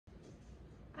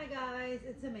Hi guys,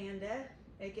 it's Amanda,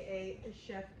 aka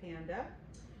Chef Panda.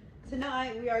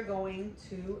 Tonight we are going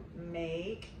to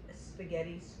make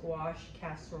spaghetti squash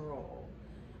casserole.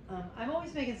 I'm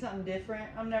always making something different.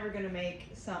 I'm never going to make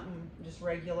something just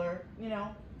regular, you know.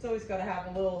 It's always got to have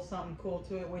a little something cool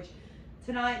to it, which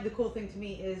tonight the cool thing to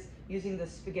me is using the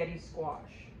spaghetti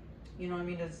squash. You know what I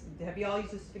mean? Have you all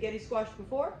used the spaghetti squash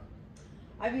before?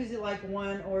 I've used it like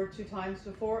 1 or 2 times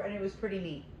before and it was pretty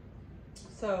neat.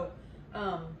 So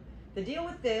the deal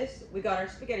with this, we got our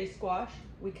spaghetti squash,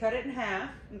 we cut it in half,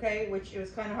 okay, which it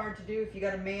was kind of hard to do. If you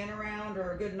got a man around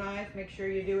or a good knife, make sure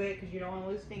you do it because you don't want to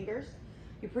lose fingers.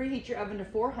 You preheat your oven to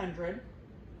 400.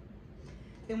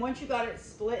 Then once you got it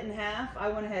split in half, I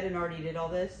went ahead and already did all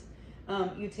this.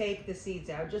 You take the seeds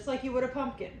out just like you would a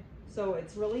pumpkin. So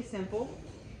it's really simple.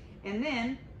 And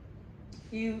then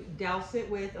you douse it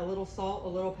with a little salt, a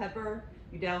little pepper.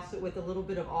 You douse it with a little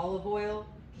bit of olive oil.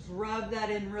 Just rub that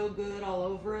in real good all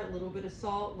over it. A little bit of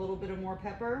salt, a little bit of more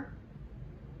pepper.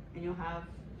 And you'll have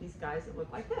these guys that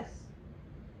look like this.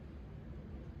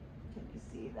 Can you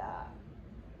see that?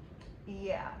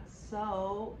 Yeah,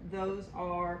 so those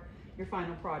are your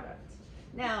final product.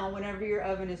 Now, whenever your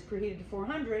oven is preheated to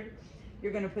 400,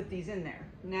 you're gonna put these in there.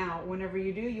 Now, whenever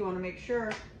you do, you wanna make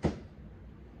sure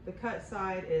the cut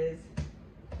side is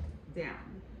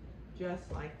down,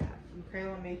 just like that. Okay,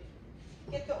 let me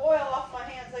get the oil off my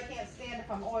hands. I can't stand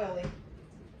if I'm oily.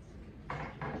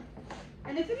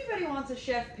 And if anybody wants a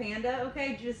Chef Panda,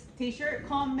 okay, just t-shirt,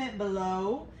 comment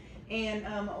below and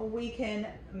we can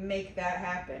make that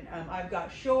happen. I've got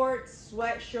shorts,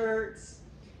 sweatshirts,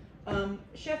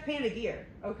 Chef Panda gear,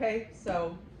 okay?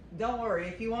 So don't worry,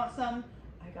 if you want some,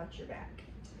 I got your back.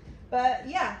 But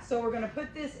yeah, so we're gonna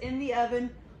put this in the oven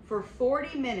for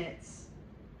 40 minutes.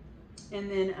 And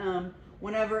then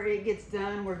whenever it gets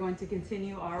done, we're going to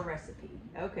continue our recipe.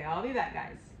 Okay, I'll be back,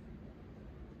 guys.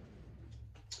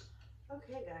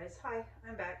 Okay, guys, hi,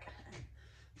 I'm back.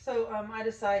 So I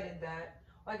decided that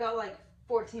I got like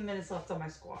 14 minutes left on my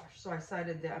squash. So I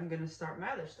decided that I'm gonna start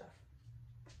my other stuff.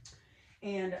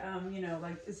 And you know,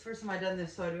 like it's the first time I've done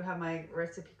this, so I do have my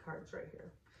recipe cards right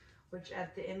here, which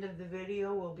at the end of the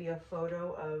video will be a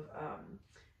photo of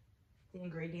the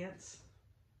ingredients.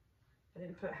 I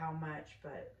didn't put how much,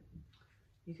 but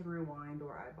you can rewind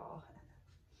or eyeball.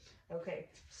 Okay,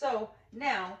 so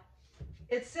now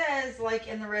it says like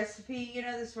in the recipe, you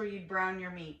know, this is where you brown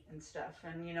your meat and stuff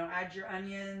and, you know, add your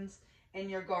onions and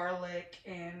your garlic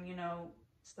and, you know,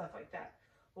 stuff like that.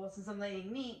 Well, since I'm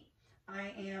eating meat,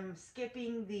 I am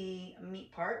skipping the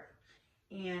meat part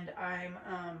and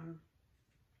I'm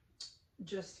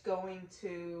just going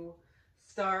to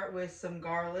start with some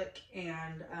garlic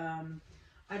and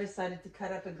I decided to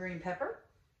cut up a green pepper.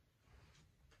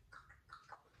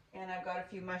 And I've got a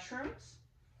few mushrooms,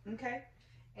 okay?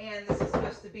 And this is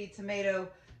supposed to be tomato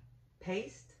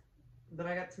paste, but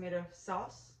I got tomato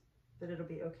sauce, but it'll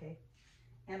be okay.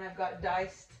 And I've got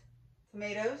diced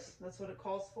tomatoes, that's what it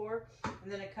calls for.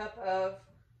 And then a cup of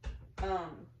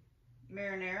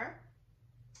marinara,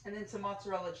 and then some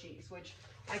mozzarella cheese, which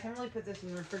I can really put this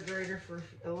in the refrigerator for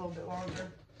a little bit longer.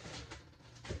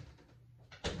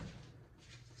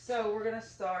 So we're gonna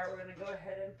start, we're gonna go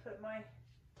ahead and put my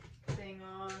thing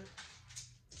on.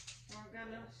 We're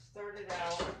gonna start it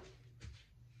out.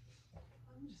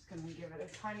 I'm just gonna give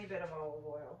it a tiny bit of olive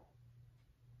oil.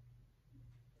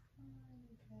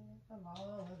 Tiny bit of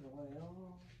olive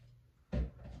oil.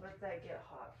 Let that get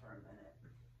hot for a minute.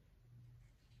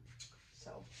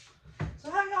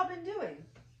 So how y'all been doing?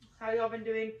 How y'all been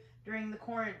doing during the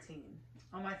quarantine?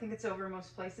 I think it's over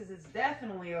most places. It's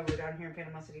definitely over down here in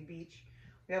Panama City Beach.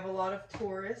 We have a lot of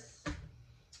tourists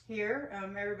here.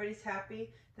 Everybody's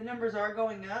happy. The numbers are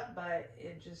going up, but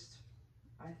it just,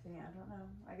 I don't know.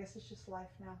 I guess it's just life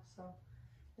now, so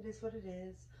it is what it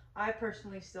is. I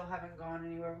personally still haven't gone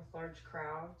anywhere with large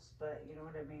crowds, but you know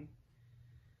what I mean.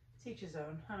 To each his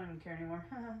own. I don't even care anymore.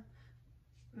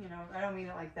 You know, I don't mean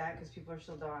it like that because people are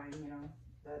still dying, you know.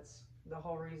 That's the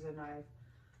whole reason I've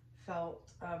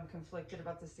felt conflicted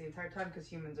about this the entire time because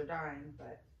humans are dying,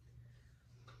 but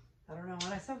I don't know.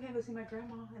 And I still can't go see my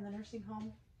grandma in the nursing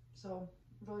home. So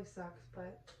it really sucks,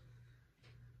 but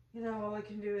you know, all I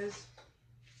can do is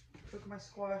cook my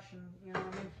squash and, you know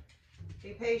what I mean, be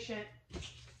patient.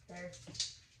 Okay,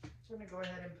 so I'm gonna go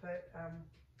ahead and put,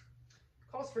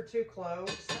 calls for 2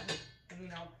 cloves. And you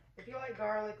know, if you like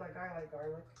garlic, like I like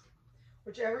garlic,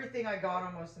 which everything I got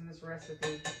almost in this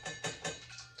recipe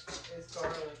is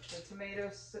garlic. The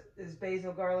tomatoes is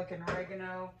basil, garlic, and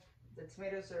oregano. The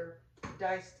tomatoes are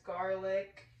diced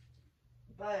garlic,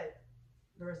 but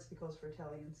the recipe calls for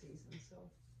Italian season, so,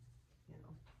 you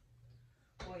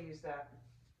know, we'll use that.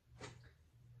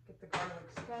 Get the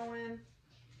garlics going.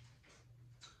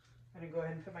 I'm gonna go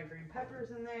ahead and put my green peppers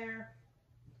in there.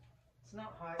 It's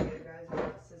not hot yet, guys. It's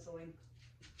not sizzling.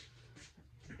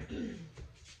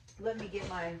 Let me get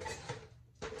my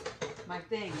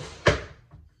thing.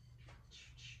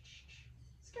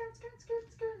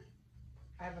 Skirt.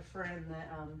 I have a friend that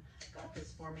got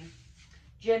this for me.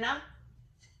 Jenna.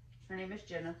 Her name is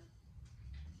Jenna.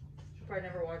 She'll probably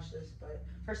never watch this, but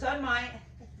her son might.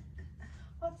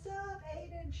 What's up,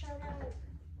 Aiden? Shout out.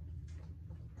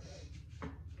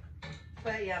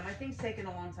 But yeah, my thing's taking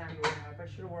a long time to warm up. I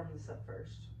should have warmed this up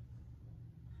first.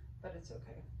 But it's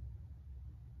okay.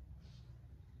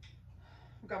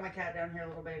 I've got my cat down here,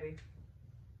 little baby.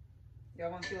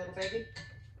 Y'all want to see little baby?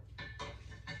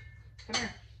 Come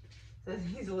here. So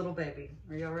he's a little baby.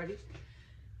 Are y'all ready?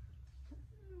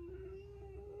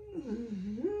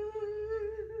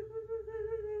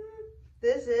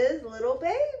 This is little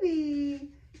baby.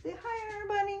 Say hi,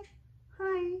 everybody.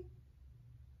 Hi.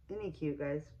 Isn't he cute,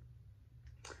 guys?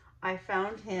 I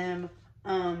found him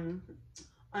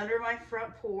under my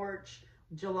front porch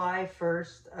July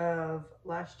 1st of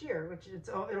last year, which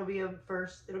it'll be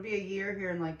a year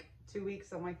here in like 2 weeks,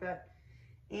 something like that.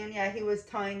 And yeah, he was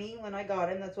tiny when I got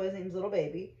him. That's why his name's Little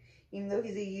Baby. Even though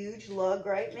he's a huge lug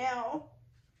right now,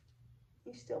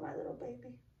 he's still my little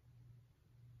baby.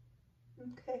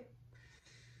 Okay.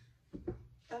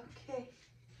 Okay.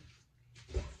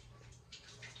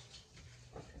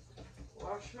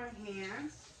 Wash my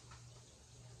hands.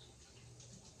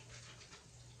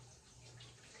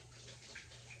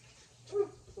 Ooh,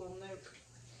 little nuke.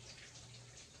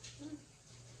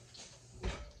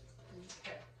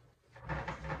 Okay.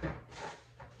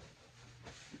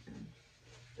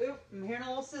 Oop, I'm hearing a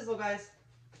little sizzle, guys.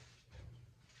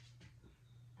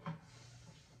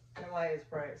 That light is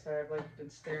bright. Sorry, I've like been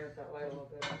staring at that light a little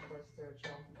bit before I stare at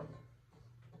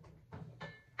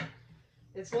y'all.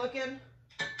 It's looking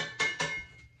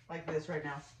like this right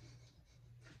now.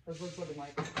 That's what it's looking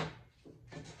like.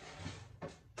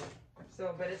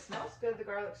 So, but it smells good. The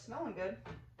garlic's smelling good.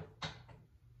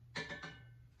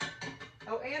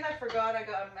 Oh, and I forgot I'm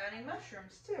adding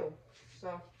mushrooms too.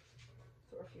 So,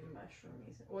 throw a few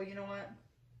mushrooms. Well, you know what?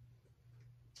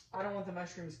 I don't want the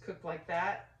mushrooms cooked like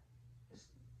that.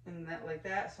 And that like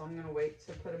that. So I'm going to wait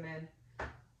to put them in,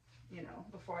 you know,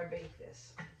 before I bake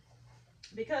this.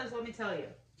 Because let me tell you,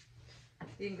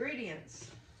 the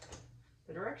ingredients,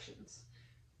 the directions.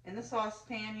 In the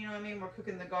saucepan, you know what I mean? We're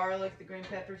cooking the garlic, the green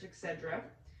peppers, etc.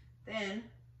 Then,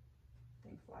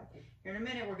 here in a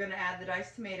minute, we're going to add the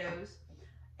diced tomatoes,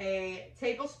 a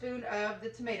tablespoon of the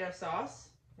tomato sauce,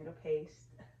 tomato paste,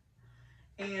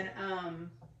 and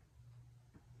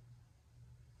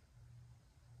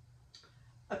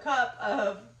a cup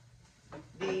of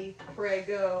the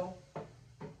Prego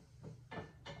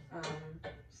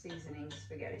seasoning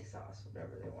spaghetti sauce,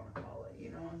 whatever they want to call it, you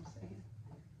know what I'm saying?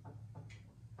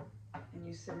 And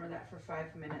you simmer that for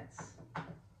 5 minutes.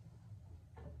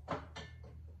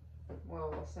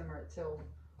 Well, I'll simmer it till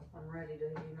I'm ready to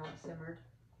be not simmered.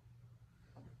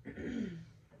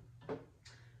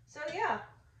 So yeah,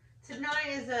 tonight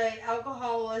is a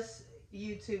alcoholless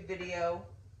YouTube video.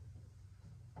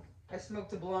 I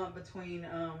smoked a blunt between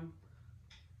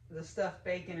the stuffed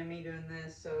bacon and me doing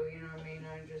this, so you know what I mean.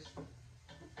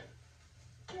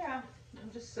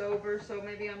 I'm just sober, so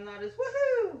maybe I'm not as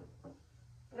woohoo.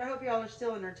 But I hope y'all are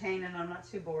still entertained and I'm not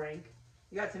too boring.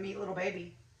 You got to meet little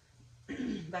baby.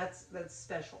 That's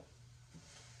special.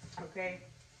 Okay,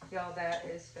 y'all, that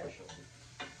is special.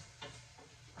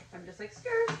 I'm just like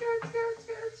skirt, skirt, skirt,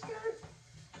 skirt, skirt.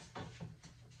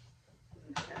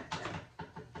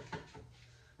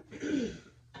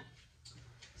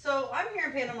 So I'm here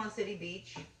in Panama City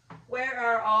Beach. Where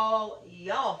are all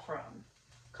y'all from?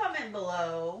 Comment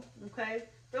below, okay?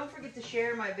 Don't forget to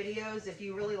share my videos if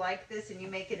you really like this and you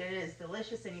make it as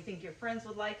delicious and you think your friends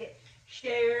would like it.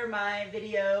 Share my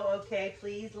video, okay?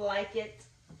 Please like it.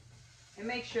 And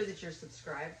make sure that you're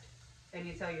subscribed. And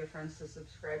you tell your friends to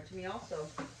subscribe to me also.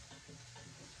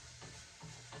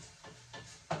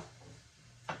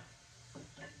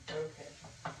 Okay.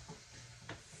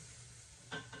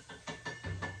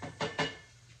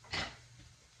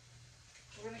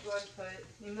 We're going to go ahead and put,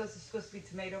 even though this is supposed to be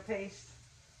tomato paste,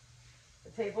 a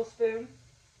tablespoon.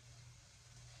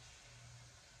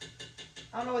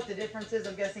 I don't know what the difference is.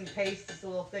 I'm guessing paste is a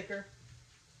little thicker.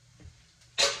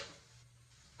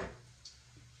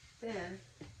 Then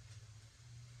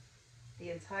the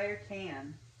entire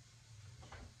can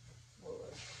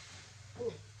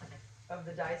of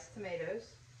the diced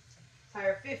tomatoes.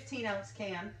 Entire 15-ounce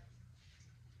can.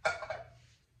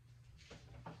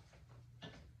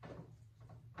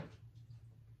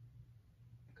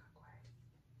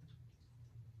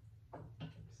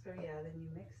 So yeah, then you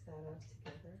mix that up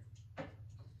together.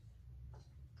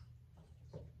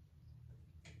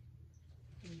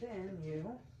 And then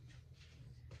you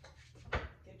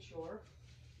get your,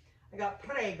 I got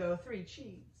Prego 3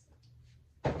 cheese.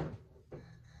 Got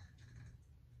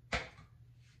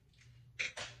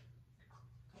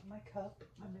my cup,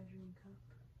 my measuring cup.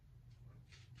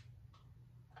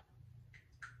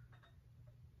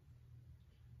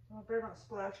 I better not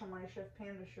splash on my Chef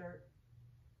Panda shirt.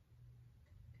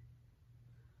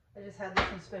 I just had this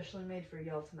one specially made for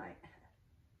y'all tonight.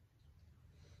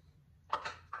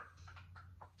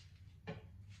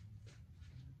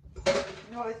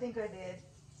 No, I think I did.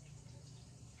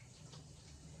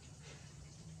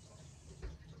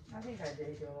 I think I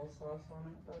did get a little sauce on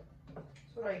it, but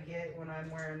that's what I get when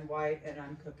I'm wearing white and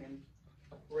I'm cooking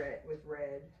red with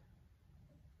red.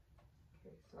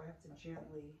 Okay, so I have to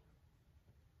gently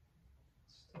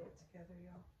stir it together,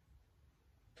 y'all.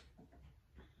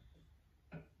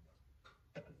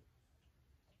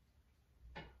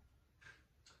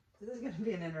 This is going to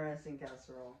be an interesting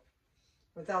casserole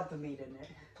without the meat in it.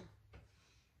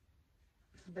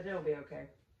 But it'll be okay.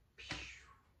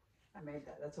 I made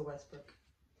that. That's a Westbrook.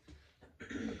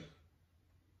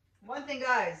 One thing,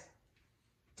 guys.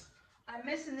 I'm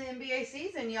missing the NBA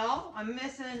season, y'all. I'm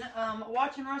missing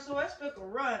watching Russell Westbrook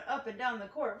run up and down the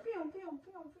court. You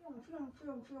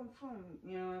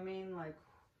know what I mean? Like,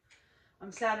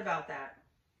 I'm sad about that.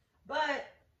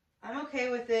 But I'm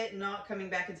okay with it not coming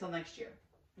back until next year.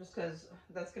 Just because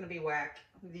that's going to be whack.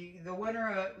 The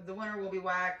winter will be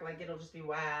whack. Like, it'll just be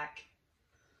whack.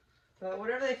 But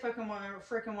whatever they fucking want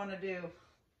to do.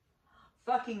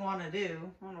 I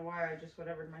don't know why I just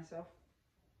whatevered myself.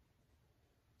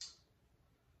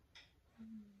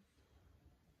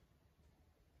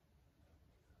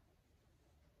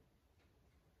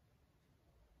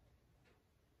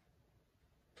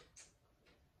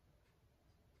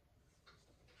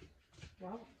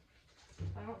 Well,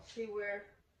 I don't see where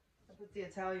I put the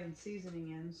Italian seasoning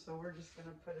in, so we're just going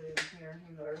to put it in here.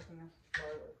 Even though everything else is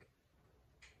garlic.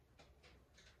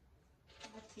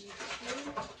 A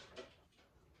teaspoon.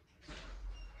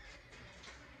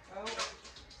 Oh,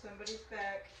 somebody's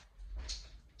back.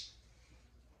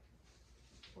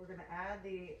 We're going to add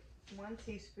the 1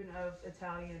 teaspoon of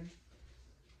Italian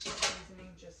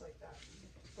seasoning just like that.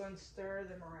 Go and stir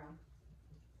them around.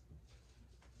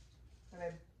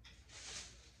 Okay.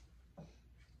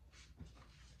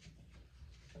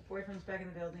 Boyfriend's back in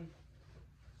the building.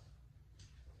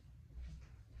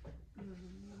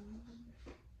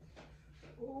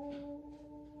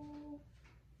 Oh.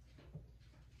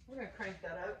 We're going to crank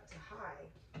that up to high.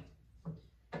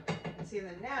 And see,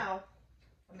 then now,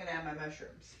 I'm going to add my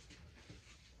mushrooms.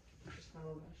 Just my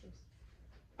little mushrooms.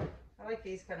 I like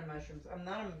these kind of mushrooms. I'm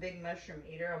not a big mushroom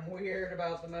eater. I'm weird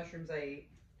about the mushrooms I eat.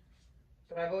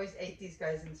 But I've always ate these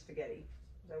guys in spaghetti.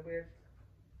 Is that weird?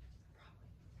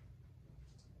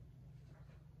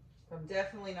 I'm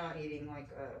definitely not eating like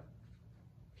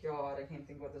God, I can't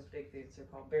think what those big foods are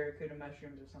called. Barracuda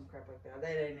mushrooms or some crap like that. That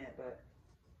ain't it, but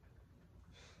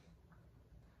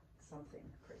something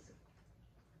crazy.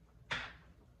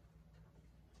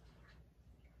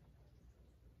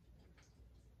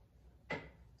 Okay.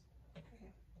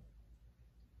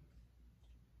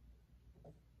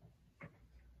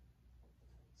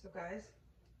 So guys,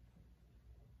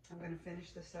 I'm going to finish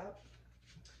this up.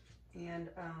 And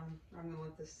I'm going to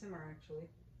let this simmer actually.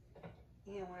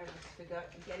 And where the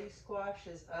spaghetti squash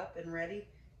is up and ready.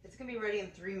 It's going to be ready in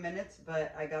 3 minutes,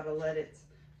 but I got to let it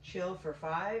chill for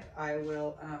 5. I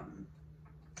will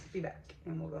be back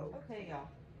and we'll go. Okay, y'all.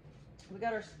 We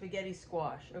got our spaghetti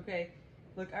squash. Okay,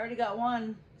 look, I already got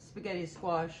one spaghetti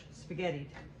squash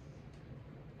spaghettied.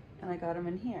 And I got them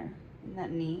in here. Isn't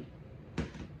that neat?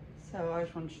 So I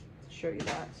just want to show you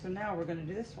that. So now we're going to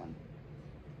do this one.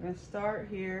 We're going to start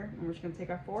here, and we're just going to take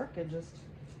our fork and just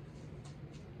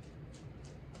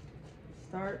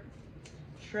start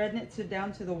shredding it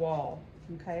down to the wall,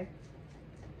 okay?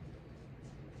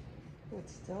 Oh,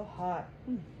 it's still hot.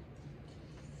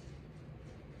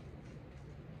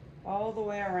 All the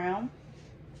way around.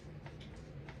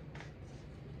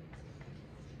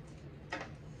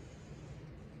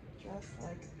 Just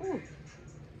like, ooh.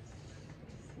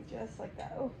 Just like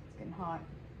that. Oh, it's getting hot.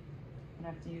 I'm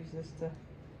going to have to use this to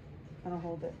kind of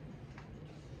hold it.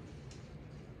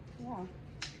 Yeah.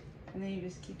 And then you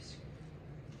just keep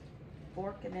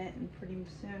forking it, and pretty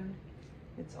soon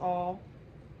it's all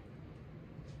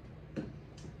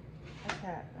like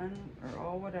that, or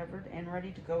all whatever, and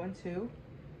ready to go into,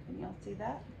 can y'all see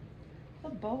that? The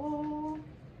bowl.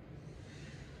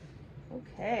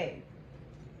 Okay.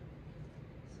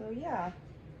 So yeah.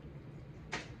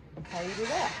 That's how you do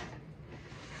that.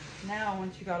 Now,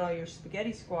 once you got all your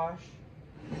spaghetti squash,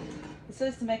 it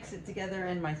says to mix it together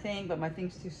in my thing, but my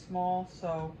thing's too small,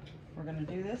 so we're gonna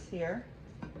do this here.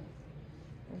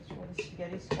 That's where the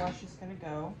spaghetti squash is gonna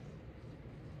go.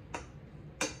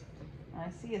 I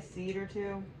see a seed or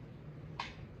two.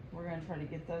 We're gonna try to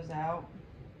get those out.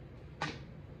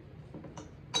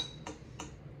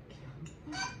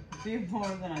 A few more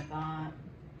than I thought.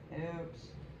 Oops.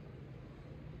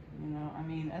 You know, I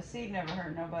mean, a seed never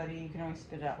hurt nobody. You can always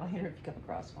spit it out later if you come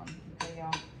across one. Okay,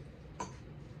 y'all.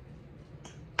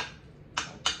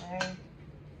 Okay.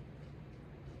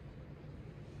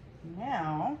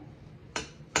 Now,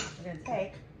 we're gonna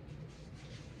take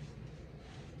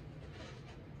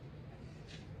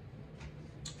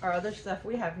our other stuff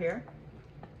we have here.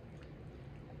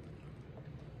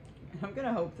 And I'm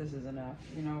gonna hope this is enough.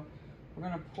 You know, we're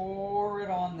gonna pour it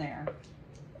on there.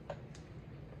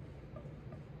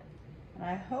 And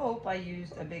I hope I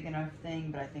used a big enough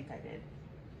thing, but I think I did.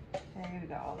 Okay, we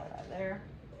got all that out of there.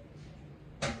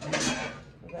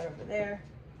 Put that over there.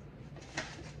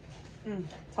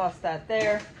 Toss that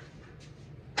there.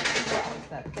 Toss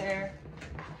that there.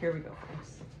 Here we go,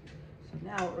 folks. So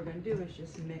now what we're gonna do is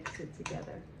just mix it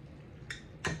together.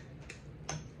 Kind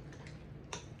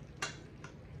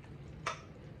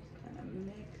of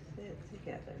mix it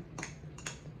together.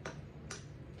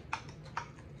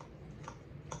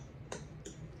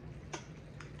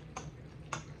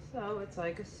 So it's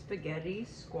like a spaghetti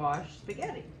squash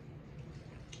spaghetti.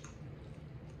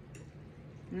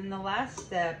 And then the last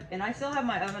step, and I still have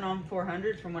my oven on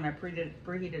 400 from when I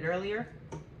preheated earlier.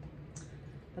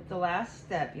 But the last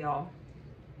step, y'all,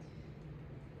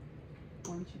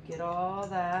 once you get all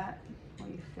that,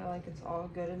 when you feel like it's all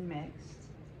good and mixed,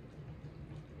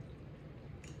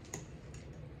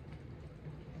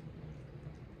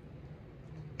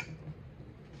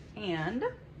 and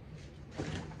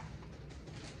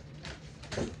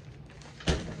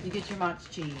you get your matzo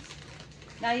cheese.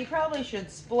 Now you probably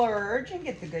should splurge and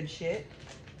get the good shit,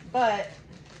 but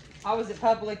I was at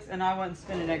Publix and I wasn't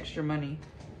spending extra money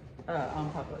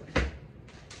on Publix.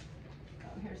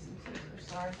 Oh, here's some scissors.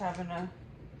 So I was having a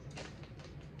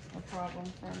problem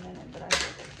for a minute, but I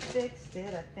fixed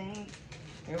it, I think.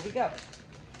 Here we go.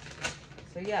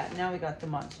 So yeah, now we got the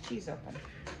matzo cheese open.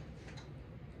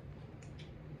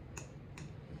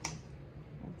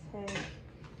 Okay.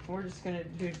 We're just gonna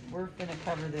do, we're gonna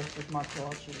cover this with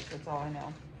mozzarella cheese. That's all I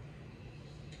know.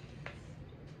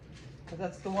 Because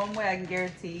that's the one way I can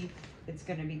guarantee it's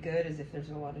gonna be good, is if there's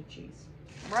a lot of cheese.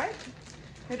 Right?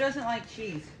 Who doesn't like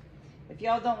cheese? If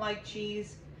y'all don't like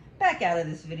cheese, back out of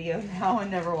this video now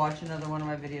and never watch another one of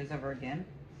my videos ever again.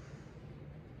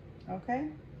 Okay?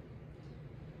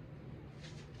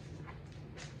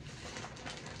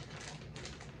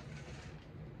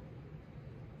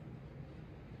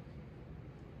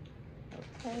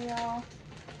 Okay, y'all.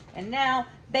 And now,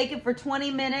 bake it for 20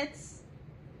 minutes,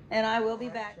 and I will be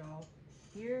back. Y'all,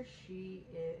 here she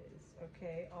is.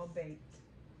 Okay, all baked.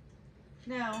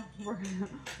 Now, we're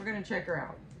gonna check her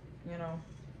out, you know.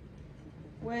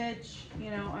 Which, you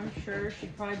know, I'm sure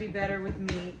she'd probably be better with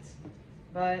meat,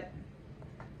 but,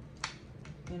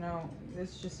 you know,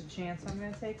 this is just a chance I'm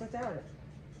gonna take without it.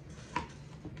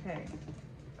 Okay.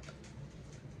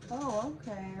 Oh,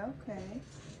 okay, okay.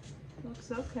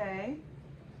 Looks okay.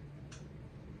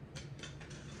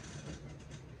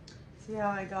 See how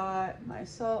I got my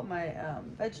salt, my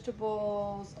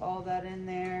vegetables, all that in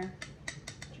there,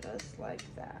 just like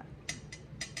that.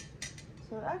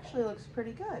 So it actually looks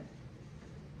pretty good.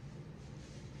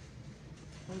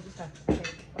 We'll just have to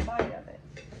take a bite of it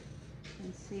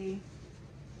and see.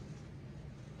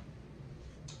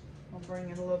 I'll bring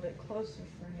it a little bit closer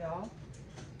for y'all.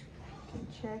 You can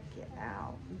check it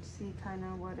out and see kind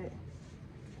of what it,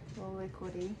 a little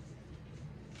liquidy.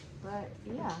 But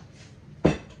yeah.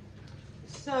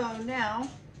 So now,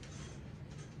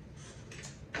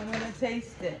 I'm gonna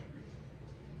taste it.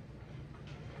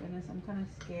 Goodness, I'm kind of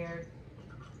scared.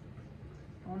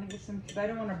 I wanna get some, I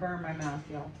don't wanna burn my mouth,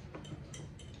 y'all.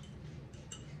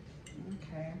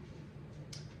 Okay.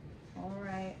 All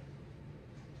right.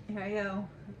 Here you go.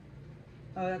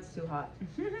 Oh, that's too hot.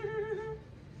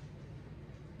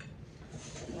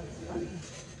 That's funny.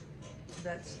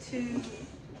 That's too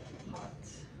hot.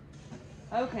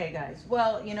 Okay, guys.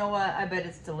 Well, you know what? I bet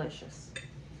it's delicious.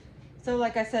 So,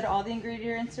 like I said, all the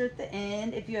ingredients are at the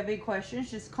end. If you have any questions,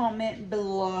 just comment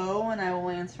below and I will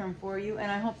answer them for you.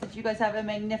 And I hope that you guys have a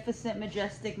magnificent,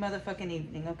 majestic motherfucking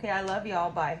evening. Okay, I love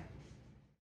y'all. Bye.